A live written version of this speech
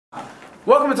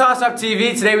Welcome to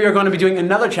TossUpTv. Today we are going to be doing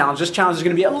another challenge. This challenge is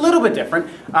going to be a little bit different.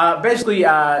 Basically,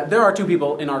 there are two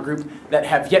people in our group that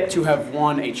have yet to have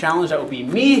won a challenge. That would be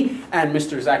me and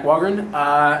Mr. Zach Wagren.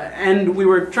 And we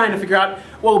were trying to figure out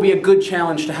what would be a good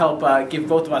challenge to help give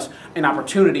both of us an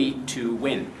opportunity to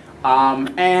win.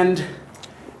 And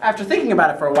after thinking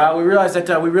about it for a while, we realized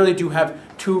that we really do have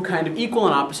two kind of equal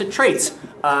and opposite traits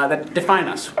that define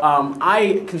us.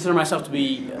 I consider myself to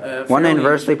be one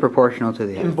inversely proportional to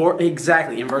the other.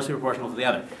 Exactly, inversely proportional to the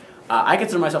other. I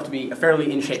consider myself to be a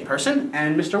fairly in-shape person,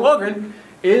 and Mr. Wagren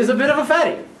is a bit of a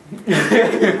fatty.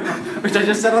 Which I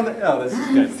just said on the... Oh, this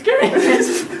is good. This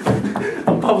is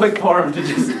a public forum to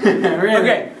just... Really?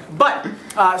 Okay, but,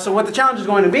 so what the challenge is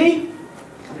going to be,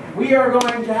 we are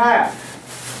going to have...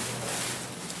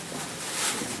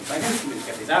 Let me just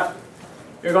get these out.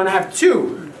 You're going to have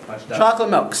two chocolate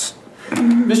milks.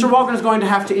 Mr. Wagren is going to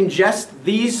have to ingest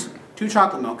these two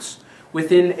chocolate milks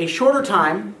within a shorter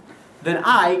time than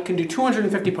I can do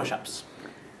 250 push-ups.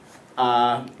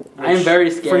 I am very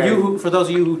scared. For those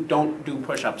of you who don't do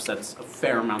push-ups, that's a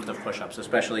fair amount of push-ups,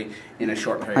 especially in a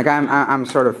short period. Like I'm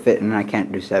sort of fit and I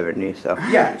can't do 70, so.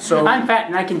 Yeah, so I'm fat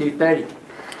and I can do 30.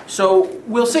 So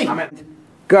we'll see.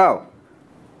 Go.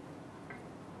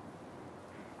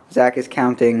 Zach is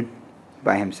counting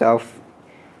by himself,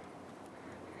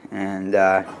 and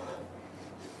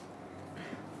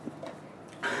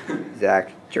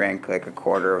Zach drank like a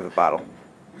quarter of the bottle.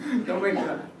 Don't wake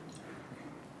up.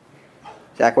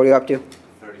 Zach, what are you up to?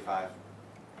 35.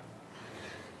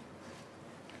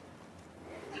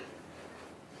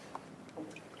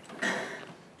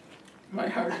 My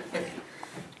heart.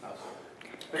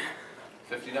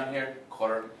 50 down here,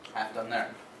 quarter, half done there.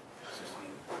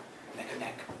 Neck and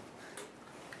neck.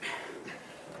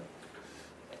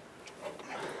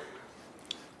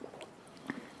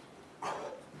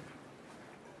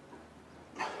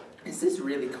 Is this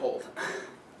really cold?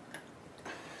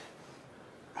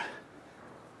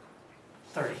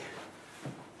 30.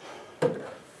 So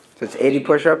it's 80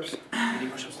 push-ups, 80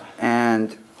 push-ups done.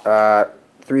 and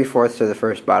 3/4 of the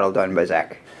first bottle done by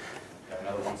Zach. Got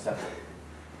another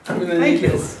 170. Thank you.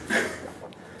 I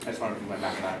just wanted to do my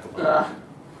mathematical plan.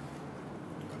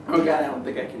 Oh god, I don't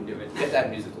think I can do it. Get that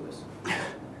music to this.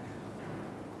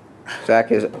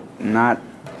 Zach is not...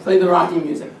 Play the Rocky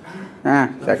music.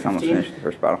 Zach's almost finished the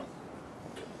first bottle.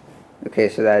 Okay,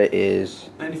 so that is...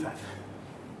 95.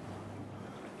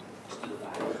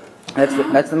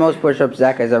 That's the most push-ups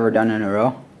Zach has ever done in a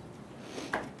row.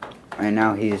 Right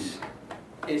now he's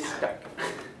It's stuck.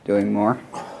 doing more.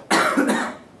 It's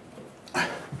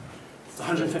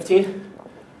 115.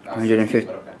 150.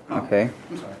 Okay.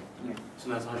 I'm sorry. Yeah. So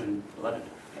that's 111.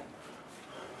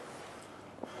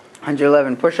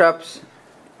 111 push-ups.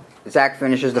 Zach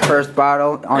finishes the first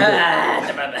bottle.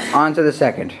 On to the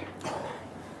second.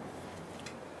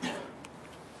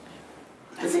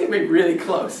 This is gonna be really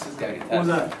close. This is gonna get What was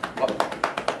tested. that?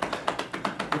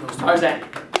 How's that?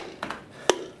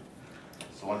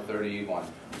 So 131.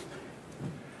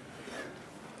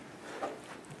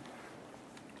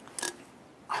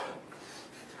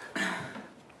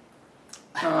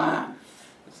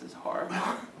 This is hard.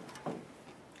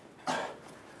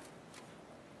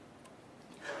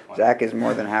 Zach is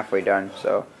more than halfway done,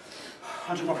 so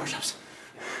 100 more push-ups.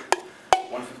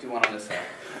 151 on this side.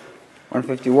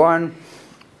 151.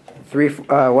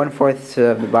 1/4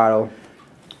 of the bottle,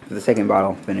 the second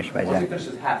bottle, finished by Once he Zach.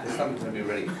 finishes half, his stomach's gonna be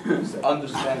ready. It's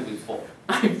understandably full.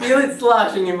 I feel it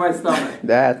sloshing in my stomach.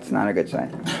 That's not a good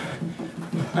sign.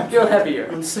 I feel heavier.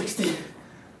 160.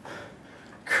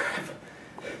 Crap.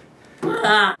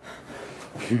 Ah.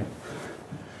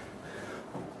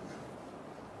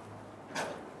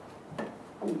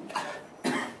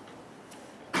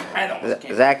 I don't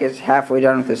care. Zach is halfway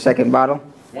done with the second bottle.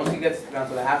 Once he gets down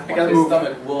to the half I point, gotta his move.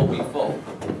 stomach will be full.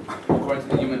 According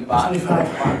to the human body.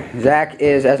 25. Zach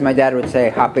is, as my dad would say,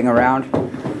 hopping around.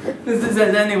 This is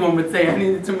as anyone would say. I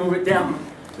needed to move it down.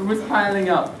 It was piling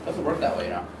up. Doesn't work that way, you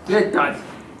know. It does.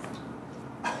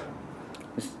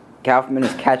 Kaufman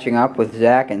is catching up with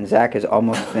Zach, and Zach is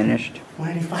almost finished.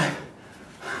 185.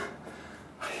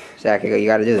 Zach, you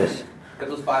gotta do this. Get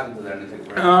those 5 into there and then take a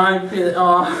break. I feel it.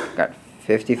 Oh, Got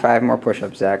 55 more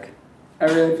push-ups, Zach. I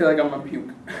really feel like I'm gonna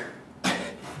puke.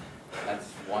 That's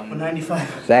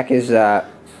 195. Zach is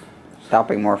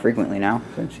stopping more frequently now,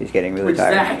 since he's getting really Which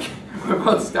tired. Zach? We're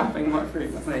both stopping more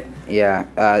frequently. Yeah,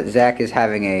 Zach is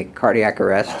having a cardiac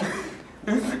arrest.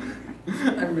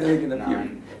 I'm really gonna puke.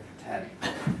 9, 10,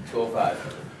 205.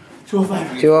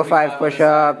 205. 205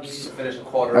 push-ups. Finish a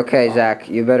quarter. Okay, Zach,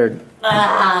 you better...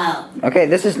 Okay,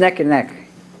 this is neck and neck.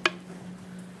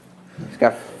 He's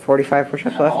got 45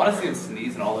 push-ups I left. want to see him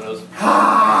sneeze and all of those.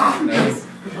 Nose.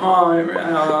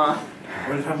 Oh,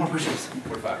 45 more push-ups.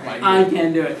 45. Come on, I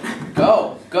can't do it.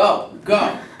 Go, go,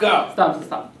 go, go.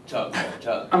 Stop. Chug,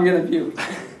 chug. I'm gonna puke.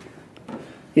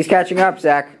 He's catching up,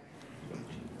 Zach.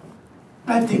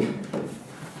 Bad thing.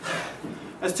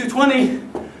 That's 220.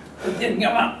 It didn't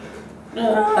come out.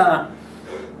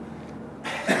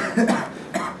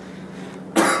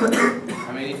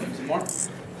 How many? Some more?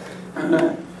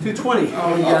 220.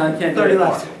 Oh yeah, I can't do 30 it.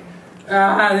 left.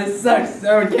 This sucks.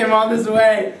 Oh, it came all this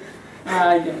way.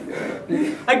 I can't do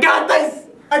it. I got this!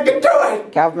 I can do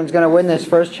it! Kaufman's gonna win this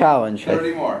first challenge.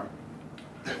 30 more.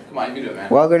 Come on, you can do it, man.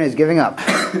 Wellgren is giving up.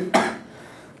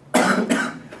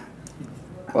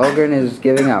 Wellgren is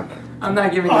giving up. I'm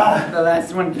not giving up. The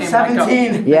last one came back up.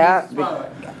 17. Yeah. Swallow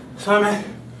it. So I'm at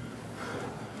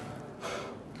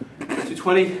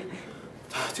 220.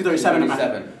 237. I'm at.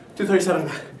 237. I'm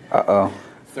at. Uh-oh.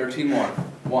 13 more.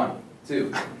 1,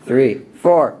 2, 3,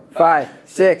 4, 5,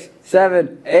 6,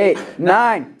 7, 8,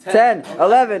 9, 10,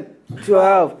 11,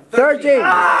 12, 13.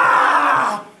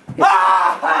 Ah!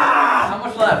 How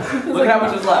much left? Look how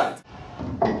much is left.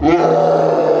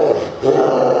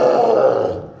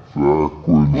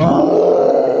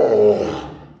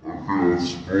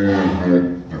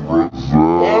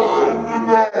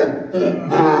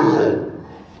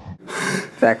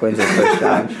 Zach wins his first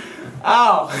challenge.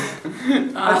 Ow!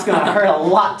 That's gonna hurt a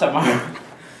lot tomorrow.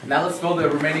 Now let's spill the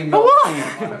remaining milk.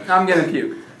 I'm gonna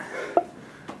puke.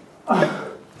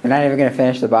 You're not even gonna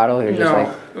finish the bottle. You're just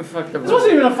like, Fuck the This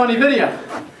wasn't even a funny video.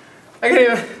 I can't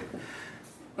even.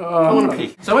 I want to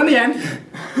pee. So in the end, this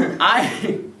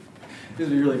would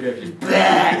be really good. Just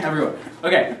everywhere.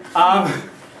 Okay.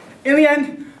 In the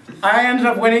end, I ended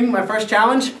up winning my first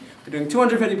challenge. We're doing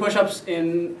 250 push-ups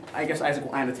in. I guess Isaac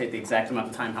will annotate the exact amount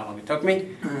of time how long it took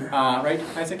me. Right,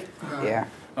 Isaac? yeah.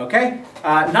 Okay.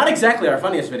 Not exactly our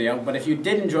funniest video, but if you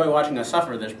did enjoy watching us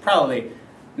suffer, there's probably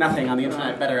nothing on the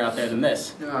internet better out there than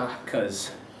this.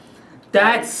 Because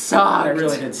that sucked. it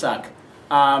really did suck.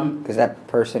 Because that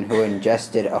person who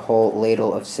ingested a whole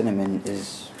ladle of cinnamon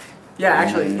is... Yeah,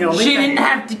 actually, you know, She didn't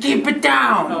have to keep it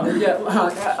down.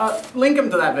 Link him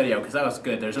to that video because that was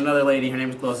good. There's another lady, her name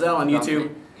is Glozell on YouTube.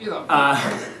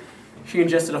 She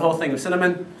ingested a whole thing of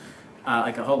cinnamon,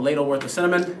 like a whole ladle worth of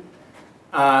cinnamon,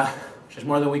 which is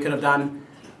more than we could have done.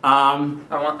 I'm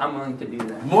willing to do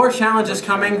that. More challenges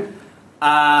coming.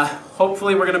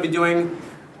 Hopefully, we're going to be doing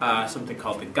something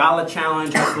called the Gala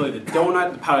Challenge. Hopefully, the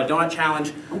powdered donut challenge,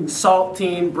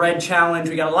 saltine bread challenge.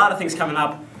 We got a lot of things coming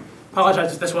up.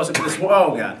 Apologize if this wasn't this.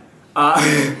 Oh god.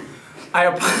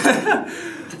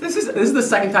 This is the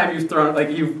second time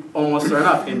you've almost thrown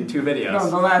up in 2 videos. No,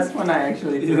 the last one I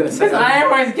actually did. Yeah, Because I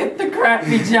always get the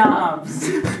crappy jobs.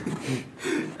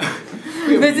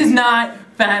 This is not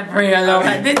fat free though.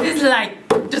 This is like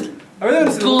just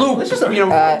glue. Let's just, you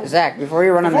know, Zach, before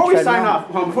you run on the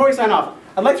treadmill... Before we sign off,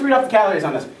 I'd like to read off the calories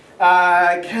on this.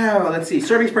 Let's see,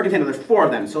 servings per container, there's 4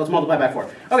 of them, so let's multiply by 4.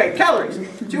 Okay, calories,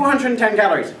 210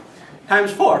 calories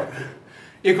times 4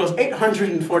 equals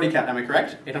 840 calories. Am I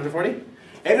correct? 840?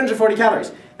 840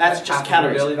 calories. That's just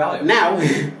calories. Daily value. Now,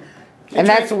 And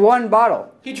that's 1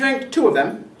 bottle. he drank 2 of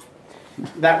them.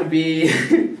 That would be...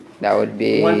 That would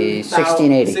be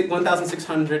 1680.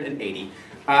 1,680.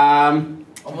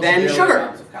 Almost Then a sugar.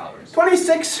 ounce of calories.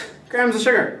 26 grams of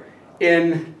sugar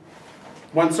in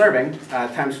 1 serving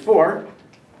times 4.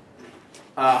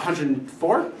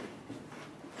 104?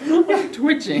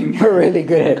 twitching We're really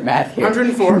good at math here.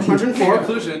 104.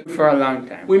 Conclusion. for a long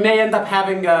time. We may end up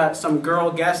having some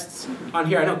girl guests on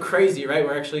here. I know, crazy, right?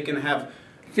 We're actually going to have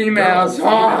Females.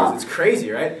 females. It's crazy,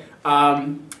 right?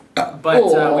 But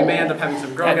we may end up having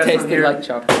some girl That guests on tasted here. like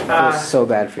chocolate. It's so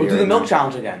bad for We'll you. do the right milk now.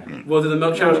 challenge again. We'll do the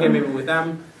milk challenge again, maybe with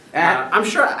them. I'm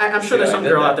sure there's some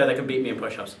girl out there that can beat me in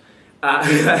push-ups. We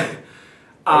can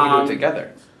do it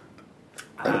together.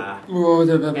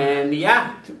 And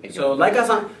yeah, so like us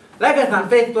on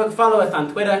Facebook, follow us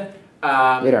on Twitter.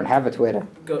 We don't have a Twitter.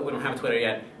 We don't have a Twitter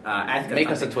yet. Make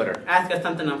us a Twitter. Ask us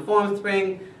something on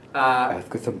Formspring.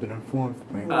 Ask us something on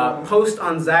Formspring. Post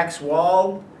on Zach's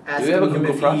wall. Do we have a asking him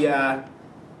Google if Plus? he, Do we have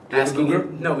a asking Google?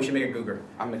 him- No, we should make a Google.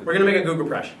 I'm making We're gonna make a Google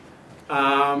Crush.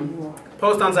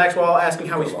 Post on Zach's wall asking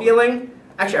how he's feeling.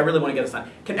 Actually, I really want to get this done.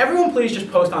 Can everyone please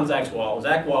just post on Zach's wall?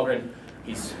 Zach Walgren,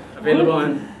 he's available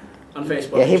on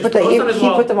Facebook. Yeah, he Just put the post on his he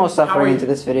wall, put the most how are suffering you- into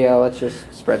this video. Let's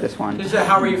just spread this one. Just say,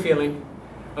 how are you feeling?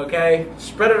 Okay,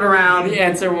 spread it around. The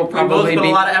answer will We both probably put be.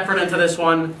 a lot of effort into this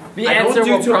one. The I answer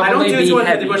will I don't probably do be 250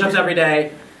 heavy. push-ups every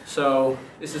day, so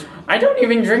this is I don't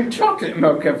even drink chocolate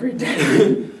milk every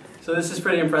day. so this is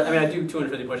pretty impressive. I mean, I do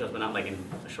 250 push-ups, but not like in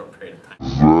a short period of time.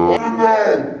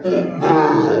 coming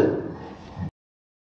out.